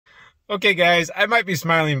Okay guys, I might be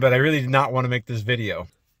smiling, but I really did not want to make this video.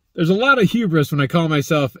 There's a lot of hubris when I call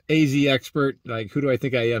myself AZ expert. Like, who do I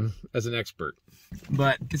think I am as an expert?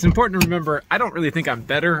 But it's important to remember, I don't really think I'm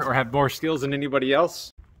better or have more skills than anybody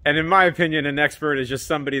else. And in my opinion, an expert is just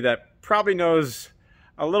somebody that probably knows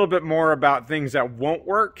a little bit more about things that won't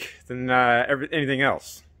work than anything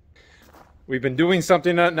else. We've been doing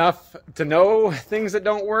something enough to know things that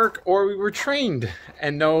don't work, or we were trained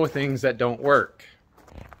and know things that don't work.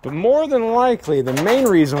 But more than likely, the main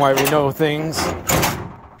reason why we know things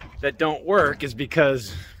that don't work is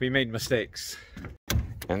because we made mistakes.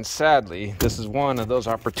 And sadly, this is one of those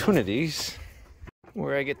opportunities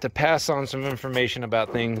where I get to pass on some information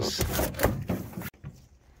about things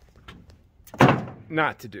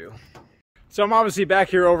not to do. So I'm obviously back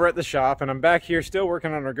here over at the shop, and I'm back here still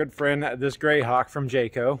working on our good friend, this Greyhawk from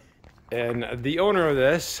Jayco. And the owner of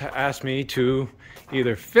this asked me to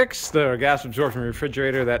either fix the gas absorption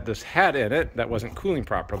refrigerator that this had in it that wasn't cooling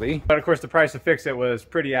properly. But of course the price to fix it was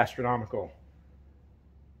pretty astronomical.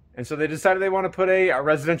 And so they decided they want to put a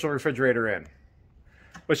residential refrigerator in.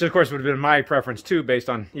 Which of course would have been my preference too, based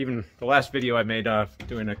on even the last video I made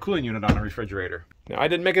doing a cooling unit on a refrigerator. Now I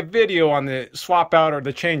didn't make a video on the swap out or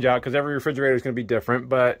the change out because every refrigerator is going to be different,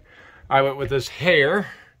 but I went with this hair.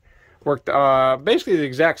 Worked basically the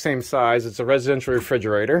exact same size. It's a residential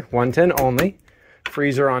refrigerator, 110 only.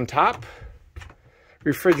 Freezer on top,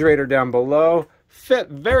 refrigerator down below. Fit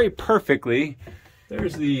very perfectly.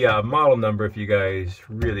 There's the model number if you guys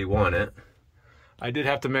really want it. I did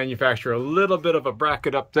have to manufacture a little bit of a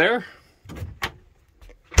bracket up there.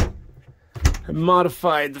 I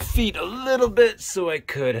modified the feet a little bit so I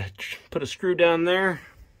could put a screw down there.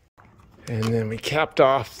 And then we capped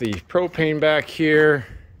off the propane back here.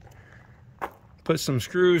 Put some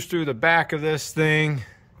screws through the back of this thing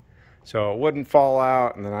so it wouldn't fall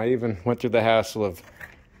out, and then I even went through the hassle of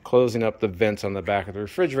closing up the vents on the back of the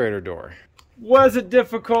refrigerator door. Was it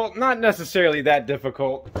difficult? Not necessarily that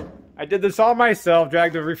difficult. I did this all myself,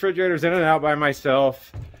 dragged the refrigerators in and out by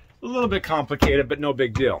myself. A little bit complicated, but no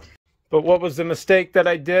big deal. But what was the mistake that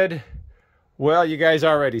I did? Well, you guys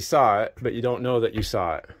already saw it, but you don't know that you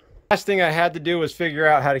saw it. Last thing I had to do was figure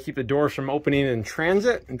out how to keep the doors from opening in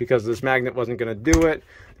transit, and because this magnet wasn't going to do it,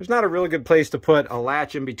 there's not a really good place to put a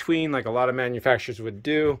latch in between like a lot of manufacturers would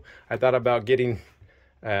do. I thought about getting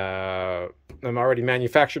an already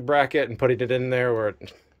manufactured bracket and putting it in there where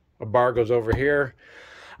a bar goes over here.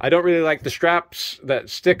 I don't really like the straps that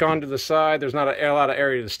stick onto the side. There's not a lot of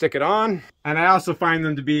area to stick it on. And I also find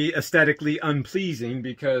them to be aesthetically unpleasing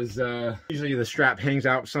because usually the strap hangs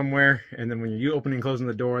out somewhere, and then when you're opening and closing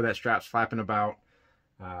the door, that strap's flapping about.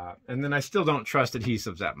 And then I still don't trust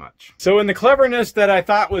adhesives that much. So in the cleverness that I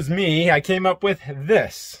thought was me, I came up with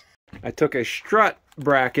this. I took a strut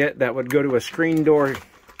bracket that would go to a screen door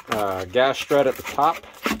gas strut at the top.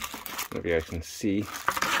 Maybe you guys can see.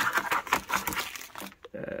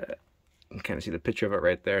 You can kind of see the picture of it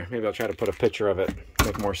right there. Maybe I'll try to put a picture of it,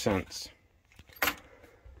 make more sense.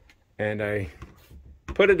 And I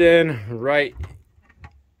put it in right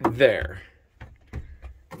there.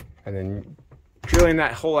 And then drilling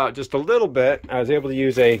that hole out just a little bit, I was able to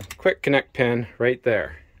use a quick connect pin right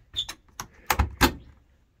there.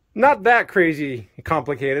 Not that crazy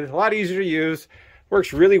complicated, a lot easier to use.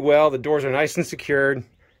 Works really well. The doors are nice and secured,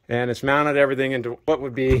 and it's mounted everything into what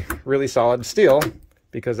would be really solid steel,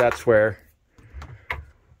 because that's where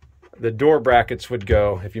the door brackets would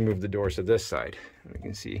go if you move the doors to this side. You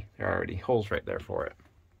can see there are already holes right there for it.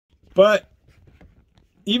 But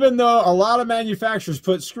even though a lot of manufacturers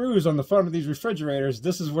put screws on the front of these refrigerators,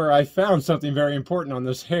 this is where I found something very important on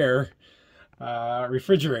this hair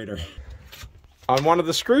refrigerator. On one of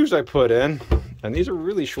the screws I put in, and these are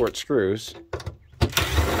really short screws.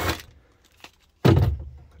 I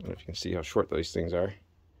don't know if you can see how short those things are.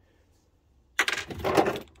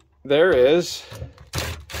 There is,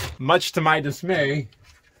 much to my dismay,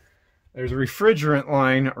 there's a refrigerant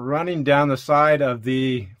line running down the side of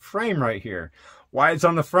the frame right here. Why it's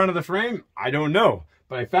on the front of the frame, I don't know.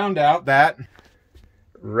 But I found out that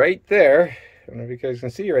right there, I don't know if you guys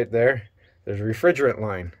can see right there, there's a refrigerant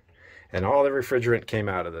line. And all the refrigerant came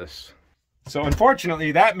out of this. So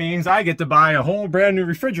unfortunately, that means I get to buy a whole brand new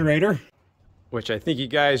refrigerator, which I think you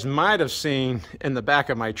guys might have seen in the back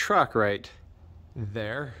of my truck right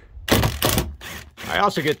there. I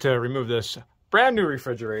also get to remove this brand new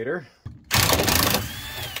refrigerator,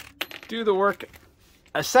 do the work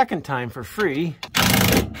a second time for free,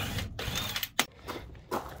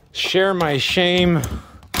 share my shame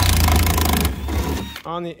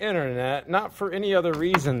on the internet, not for any other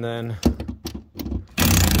reason than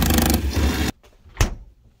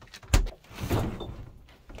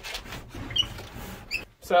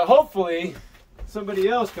So hopefully somebody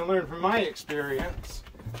else can learn from my experience.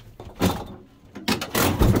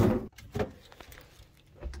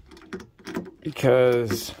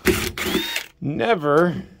 Because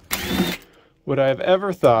never would I have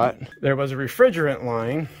ever thought there was a refrigerant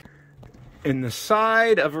line in the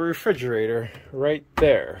side of a refrigerator right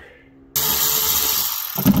there.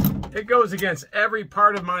 It goes against every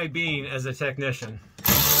part of my being as a technician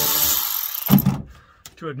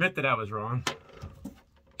to admit that I was wrong,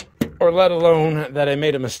 or let alone that I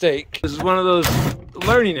made a mistake. This is one of those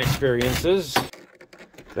learning experiences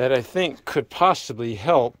that I think could possibly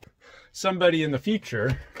help somebody in the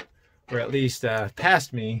future, or at least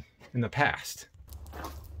past me in the past.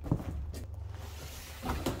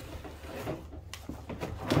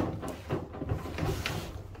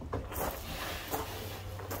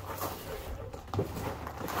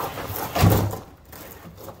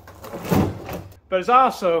 But it's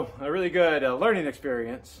also a really good learning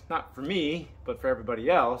experience, not for me, but for everybody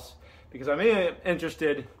else, because I'm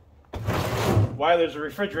interested why there's a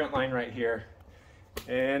refrigerant line right here.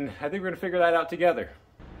 And I think we're going to figure that out together.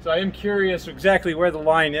 So I am curious exactly where the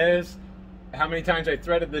line is, how many times I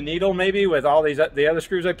threaded the needle maybe with all the other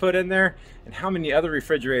screws I put in there, and how many other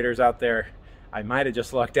refrigerators out there I might have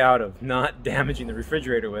just lucked out of not damaging the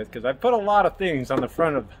refrigerator with, because I've put a lot of things on the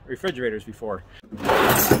front of refrigerators before.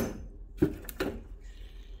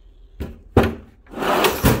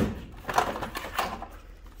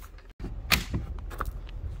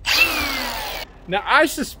 Now I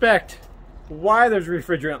suspect why there's a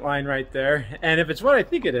refrigerant line right there, and if it's what I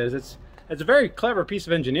think it is, it's a very clever piece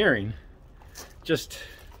of engineering. Just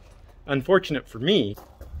unfortunate for me.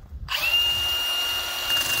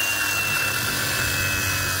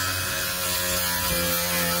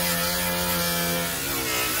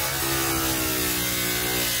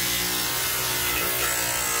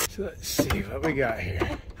 So let's see what we got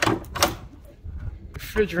here.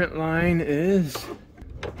 Refrigerant line is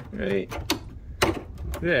right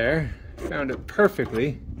there. Found it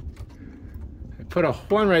perfectly. I put a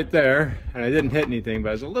one right there and I didn't hit anything, but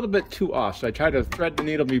I was a little bit too off, so I tried to thread the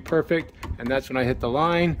needle to be perfect, and that's when I hit the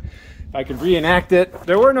line. If I could reenact it,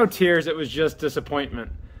 there were no tears, it was just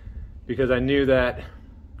disappointment, because I knew that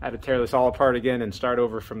I had to tear this all apart again and start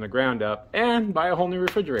over from the ground up and buy a whole new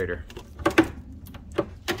refrigerator.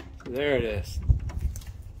 There it is.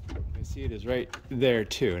 You can see it is right there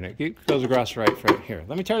too, and it goes across right here.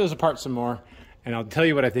 Let me tear this apart some more, and I'll tell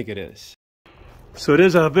you what I think it is. So it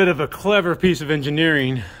is a bit of a clever piece of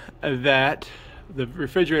engineering that the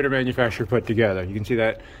refrigerator manufacturer put together. You can see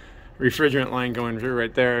that refrigerant line going through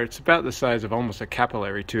right there. It's about the size of almost a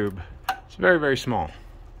capillary tube. It's very, very small.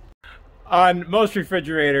 On most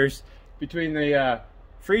refrigerators, between the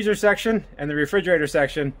freezer section and the refrigerator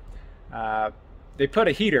section, they put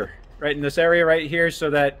a heater right in this area right here so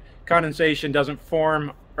that condensation doesn't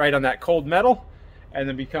form right on that cold metal and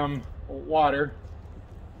then become water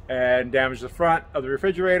and damage the front of the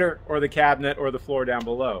refrigerator or the cabinet or the floor down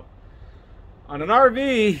below. On an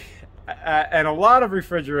RV and a lot of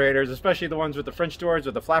refrigerators, especially the ones with the French doors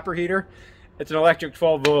with the flapper heater, it's an electric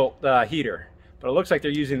 12-volt heater. But it looks like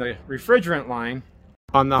they're using the refrigerant line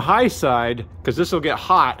on the high side, because this will get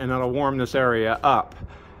hot and it'll warm this area up.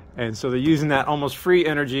 And so they're using that almost free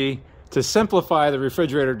energy to simplify the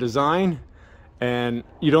refrigerator design. And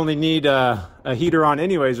you'd only need a heater on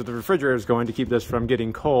anyways if the refrigerator is going, to keep this from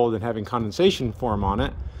getting cold and having condensation form on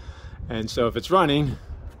it. And so if it's running,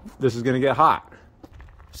 this is going to get hot.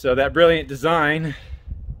 So that brilliant design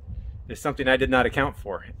is something I did not account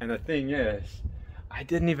for. And the thing is, I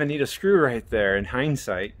didn't even need a screw right there. In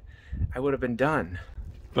hindsight, I would have been done.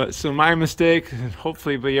 But so my mistake,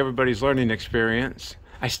 hopefully be everybody's learning experience.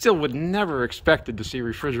 I still would never expected to see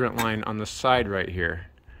refrigerant line on the side right here.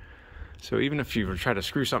 So even if you were trying to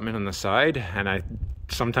screw something in on the side, and I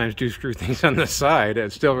sometimes do screw things on the side,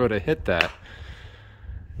 it still would have hit that.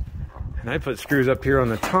 And I put screws up here on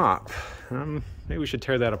the top. Maybe we should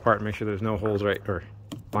tear that apart and make sure there's no holes right, or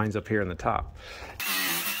lines up here on the top.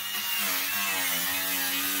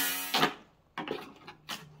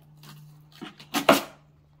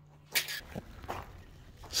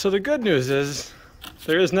 So the good news is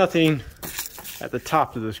there is nothing at the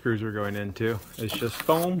top of the screws we're going into. It's just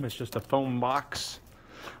foam. It's just a foam box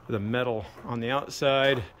with a metal on the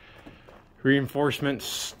outside. Reinforcement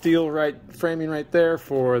steel framing right there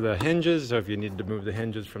for the hinges, so if you need to move the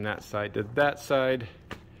hinges from that side to that side.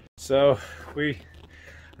 So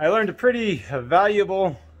I learned a pretty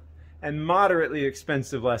valuable and moderately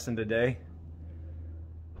expensive lesson today.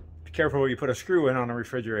 Be careful where you put a screw in on a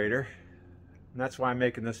refrigerator. And that's why I'm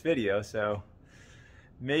making this video. So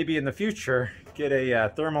maybe in the future, get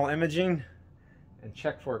a thermal imaging and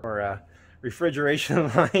check for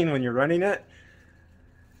refrigeration line when you're running it.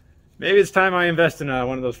 Maybe it's time I invest in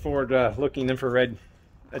one of those forward-looking infrared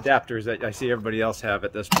adapters that I see everybody else have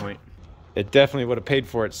at this point. It definitely would have paid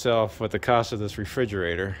for itself with the cost of this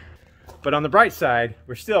refrigerator. But on the bright side,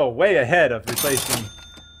 we're still way ahead of replacing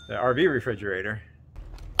the RV refrigerator.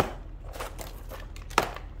 Now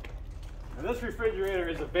this refrigerator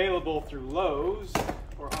is available through Lowe's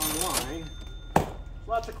or online.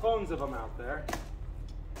 Lots of clones of them out there.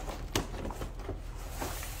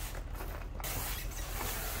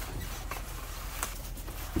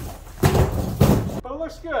 But it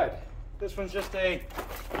looks good. This one's just a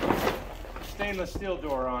stainless steel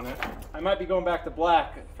door on it. I might be going back to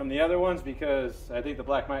black from the other ones because I think the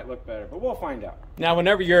black might look better, but we'll find out. Now,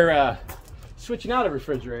 whenever you're switching out a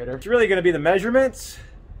refrigerator, it's really going to be the measurements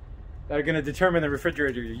that are going to determine the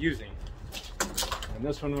refrigerator you're using. And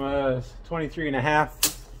this one was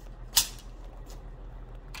 23.5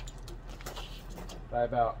 by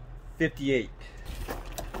about 58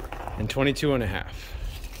 and 22.5.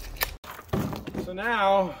 So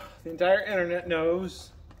now the entire internet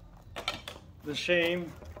knows the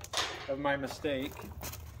shame of my mistake,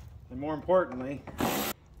 and more importantly,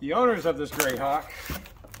 the owners of this Greyhawk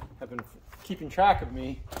have been keeping track of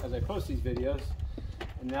me as I post these videos,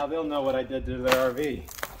 and now they'll know what I did to their RV.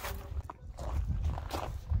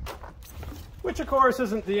 Which of course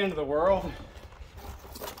isn't the end of the world.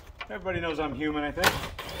 Everybody knows I'm human, I think.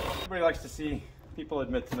 Everybody likes to see people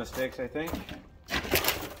admit to mistakes, I think.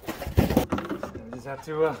 I just have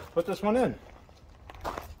to put this one in.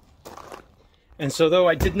 And so though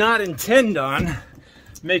I did not intend on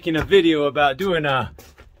making a video about doing a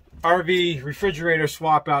RV refrigerator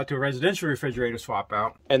swap out to a residential refrigerator swap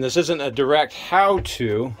out, and this isn't a direct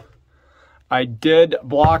how-to, I did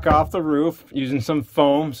block off the roof using some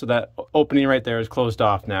foam, so that opening right there is closed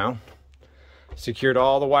off now. Secured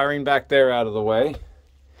all the wiring back there out of the way,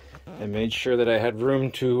 and made sure that I had room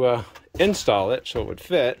to install it so it would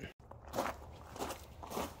fit.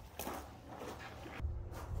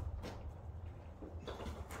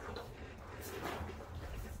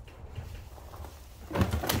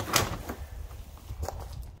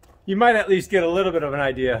 You might at least get a little bit of an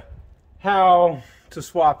idea how to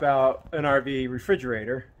swap out an RV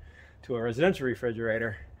refrigerator to a residential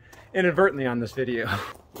refrigerator inadvertently on this video.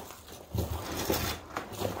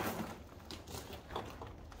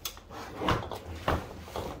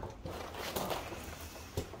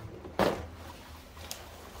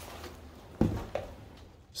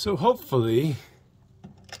 So hopefully,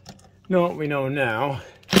 know what we know now,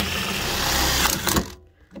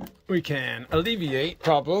 we can alleviate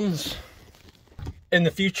problems in the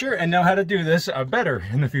future and know how to do this better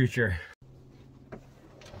in the future.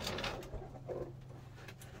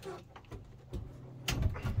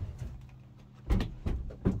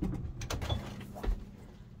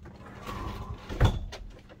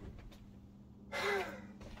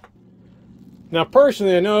 Now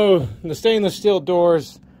personally, I know the stainless steel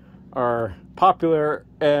doors are popular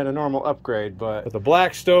and a normal upgrade, but with a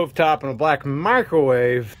black stovetop and a black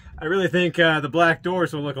microwave, I really think the black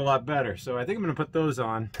doors will look a lot better. So I think I'm going to put those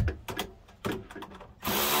on.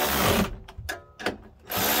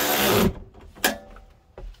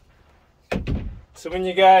 So when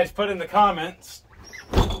you guys put in the comments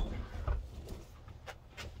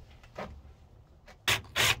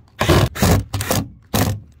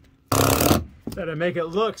that I make it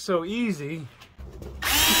look so easy,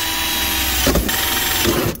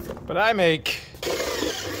 but I make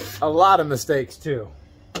a lot of mistakes too.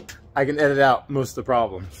 I can edit out most of the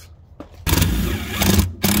problems.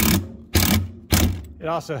 It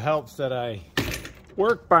also helps that I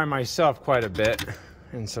work by myself quite a bit,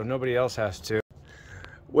 and so nobody else has to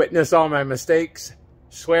witness all my mistakes,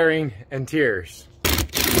 swearing, and tears.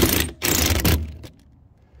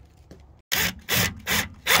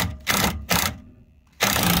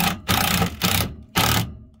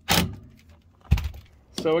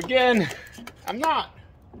 So again, I'm not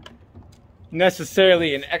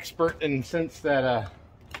necessarily an expert in the sense that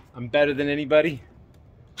I'm better than anybody.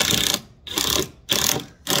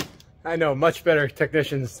 I know much better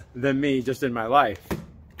technicians than me just in my life.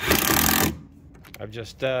 I've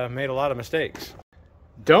just made a lot of mistakes.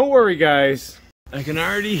 Don't worry guys, I can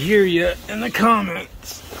already hear you in the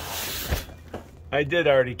comments. I did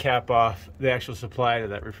already cap off the actual supply to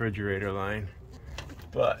that refrigerator line,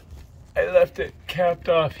 but I left it capped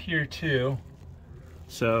off here too.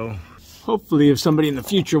 So hopefully if somebody in the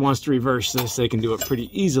future wants to reverse this, they can do it pretty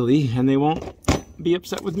easily and they won't be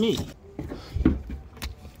upset with me.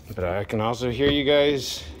 But I can also hear you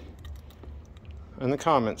guys in the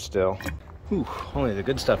comments still. Ooh, only the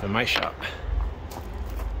good stuff in my shop.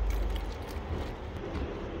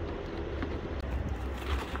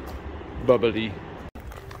 bubbly.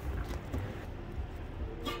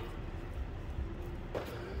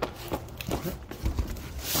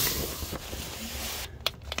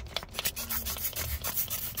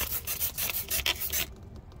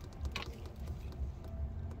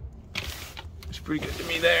 It's pretty good to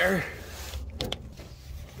me there.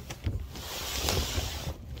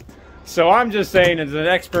 So I'm just saying, as an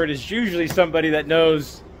expert is usually somebody that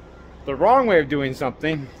knows the wrong way of doing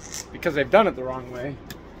something because they've done it the wrong way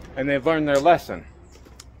and they've learned their lesson.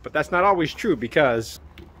 But that's not always true, because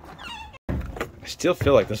I still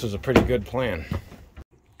feel like this was a pretty good plan.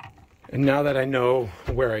 And now that I know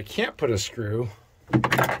where I can't put a screw,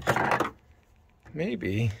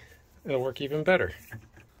 maybe it'll work even better.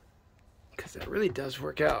 Because that really does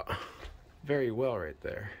work out very well right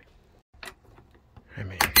there. I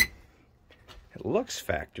mean, it looks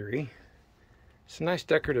factory. It's a nice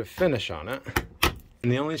decorative finish on it.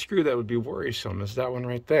 And the only screw that would be worrisome is that one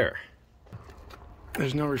right there.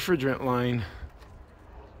 There's no refrigerant line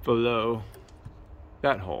below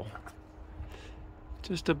that hole,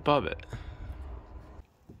 just above it.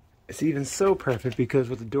 It's even so perfect because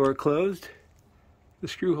with the door closed, the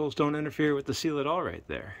screw holes don't interfere with the seal at all right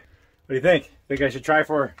there. What do you think? Think I should try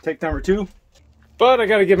for take number 2? But I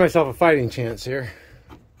gotta give myself a fighting chance here,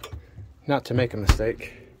 not to make a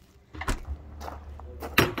mistake.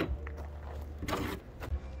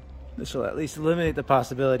 This will at least eliminate the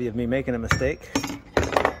possibility of me making a mistake,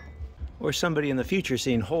 or somebody in the future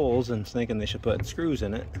seeing holes and thinking they should put screws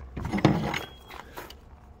in it.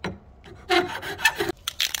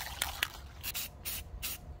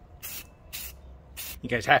 You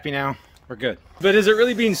guys happy now? We're good. But is it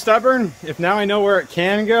really being stubborn if now I know where it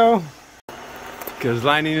can go? Because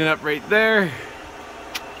lining it up right there,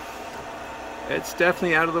 it's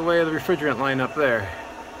definitely out of the way of the refrigerant line up there.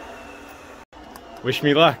 Wish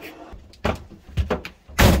me luck.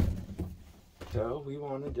 So we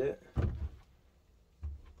wanted it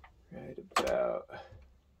right about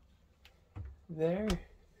there,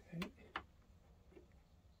 right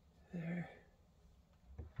there.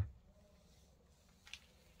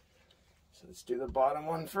 So let's do the bottom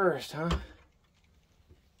one first, huh?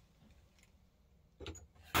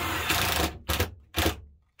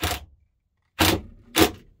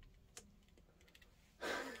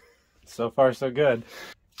 So far, so good.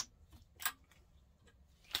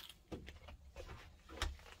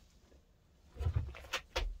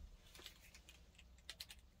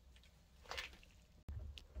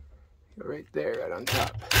 Right there, right on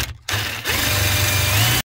top.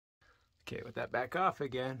 Okay, with that back off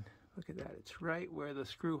again, look at that. It's right where the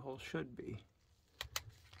screw hole should be.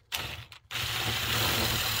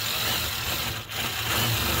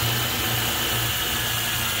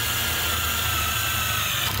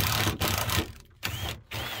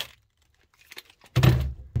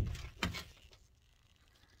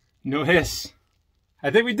 No hiss.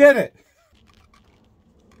 I think we did it.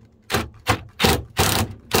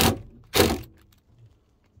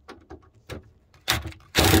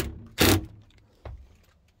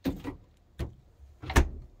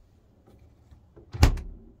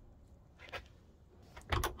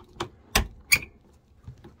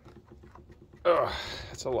 Oh,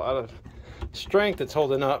 that's a lot of strength that's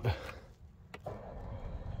holding up.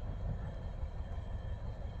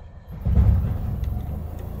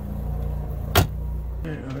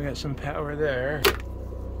 Yeah, we got some power there.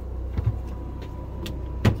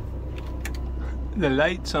 The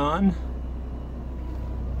light's on.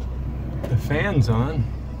 The fan's on.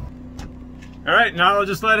 All right, now I'll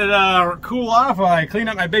just let it cool off while I clean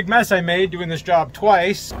up my big mess I made doing this job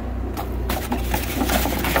twice.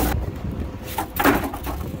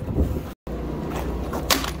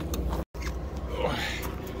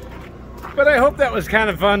 But I hope that was kind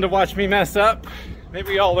of fun to watch me mess up.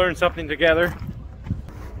 Maybe we all learned something together.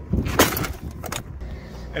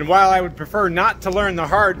 And while I would prefer not to learn the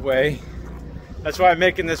hard way, that's why I'm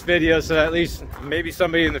making this video, so that at least maybe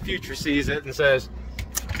somebody in the future sees it and says,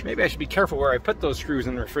 maybe I should be careful where I put those screws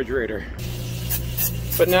in the refrigerator.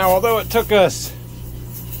 But now, although it took us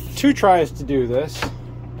 2 tries to do this,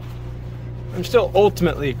 I'm still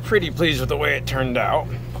ultimately pretty pleased with the way it turned out.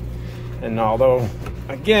 And although,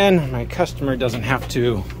 again, my customer doesn't have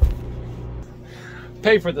to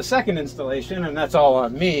pay for the second installation, and that's all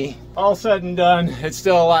on me, all said and done, it's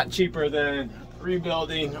still a lot cheaper than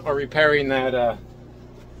rebuilding or repairing that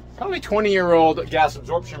probably 20-year-old gas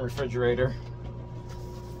absorption refrigerator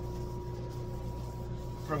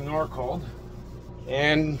from Norcold.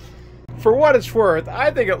 And for what it's worth,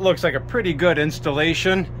 I think it looks like a pretty good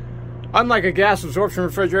installation. Unlike a gas absorption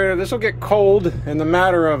refrigerator, this will get cold in the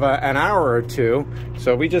matter of an hour or two.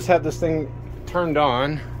 So we just had this thing turned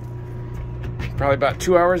on, probably about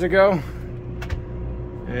 2 hours ago.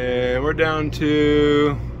 And we're down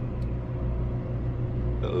to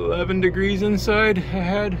 11 degrees inside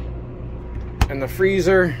ahead. And the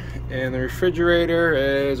freezer and the refrigerator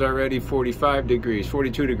is already 45 degrees,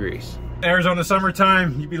 42 degrees. Arizona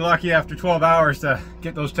summertime, you'd be lucky after 12 hours to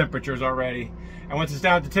get those temperatures already. And once it's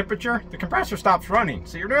down to temperature, the compressor stops running.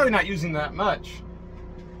 So you're really not using that much.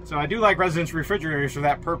 So I do like residential refrigerators for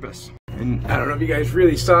that purpose. And I don't know if you guys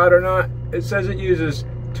really saw it or not. It says it uses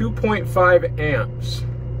 2.5 amps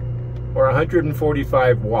or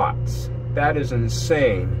 145 watts. That is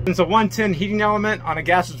insane. Since a 110 heating element on a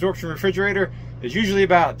gas absorption refrigerator is usually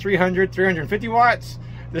about 300, 350 watts,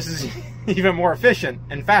 this is even more efficient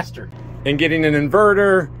and faster. And getting an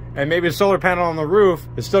inverter and maybe a solar panel on the roof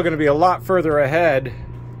is still going to be a lot further ahead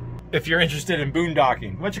if you're interested in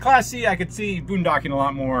boondocking. Which a Class C, I could see boondocking a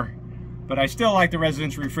lot more. But I still like the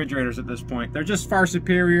residential refrigerators at this point. They're just far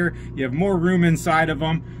superior. You have more room inside of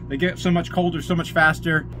them. They get so much colder, so much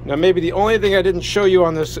faster. Now maybe the only thing I didn't show you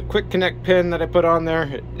on this quick connect pin that I put on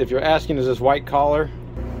there, if you're asking, is this white collar.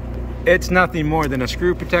 It's nothing more than a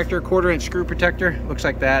screw protector, 1/4-inch screw protector. Looks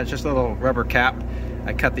like that. It's just a little rubber cap.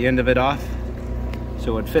 I cut the end of it off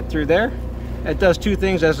so it would fit through there. It does two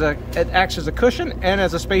things. It acts as a cushion and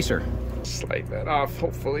as a spacer. Slide that off,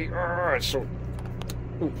 hopefully. Oh, it's so...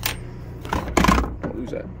 Ooh. I'll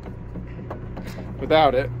lose that.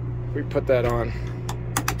 Without it, we put that on.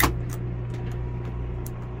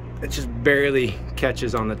 It just barely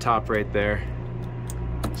catches on the top right there.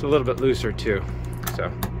 It's a little bit looser too.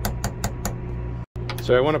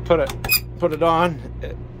 So I want to put it on.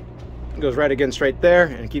 It goes right against right there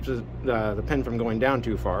and keeps the pin from going down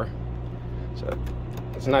too far. So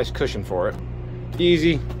it's a nice cushion for it.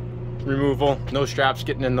 Easy removal, no straps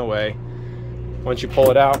getting in the way. Once you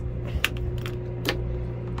pull it out,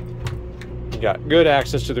 you got good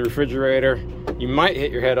access to the refrigerator. You might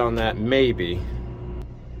hit your head on that, maybe.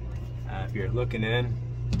 If you're looking in,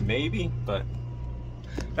 maybe, but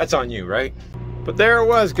that's on you, right? But there it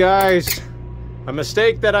was, guys. A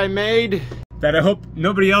mistake that I made that I hope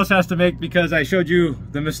nobody else has to make because I showed you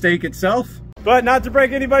the mistake itself. But not to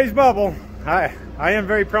break anybody's bubble, I am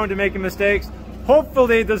very prone to making mistakes.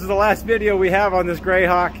 Hopefully this is the last video we have on this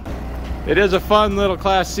Greyhawk. It is a fun little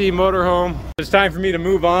Class C motorhome. It's time for me to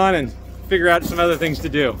move on and figure out some other things to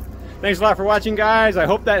do. Thanks a lot for watching, guys. I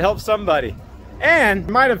hope that helps somebody. And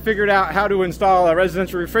you might have figured out how to install a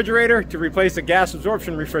residential refrigerator to replace a gas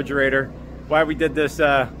absorption refrigerator, why we did this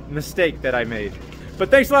mistake that I made. But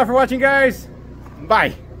thanks a lot for watching, guys.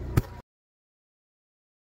 Bye.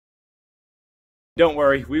 Don't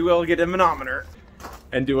worry, we will get a manometer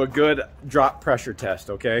and do a good drop pressure test,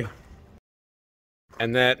 okay?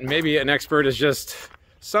 And that maybe an expert is just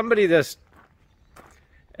somebody that's,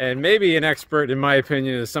 and maybe an expert, in my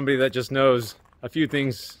opinion, is somebody that just knows a few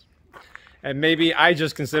things. And maybe I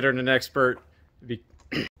just considered an expert,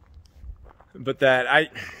 but that I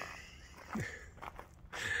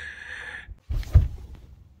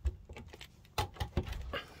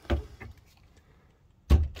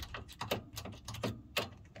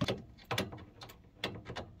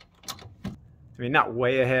mean, not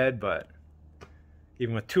way ahead, but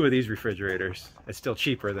even with 2 of these refrigerators, it's still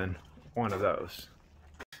cheaper than 1 of those.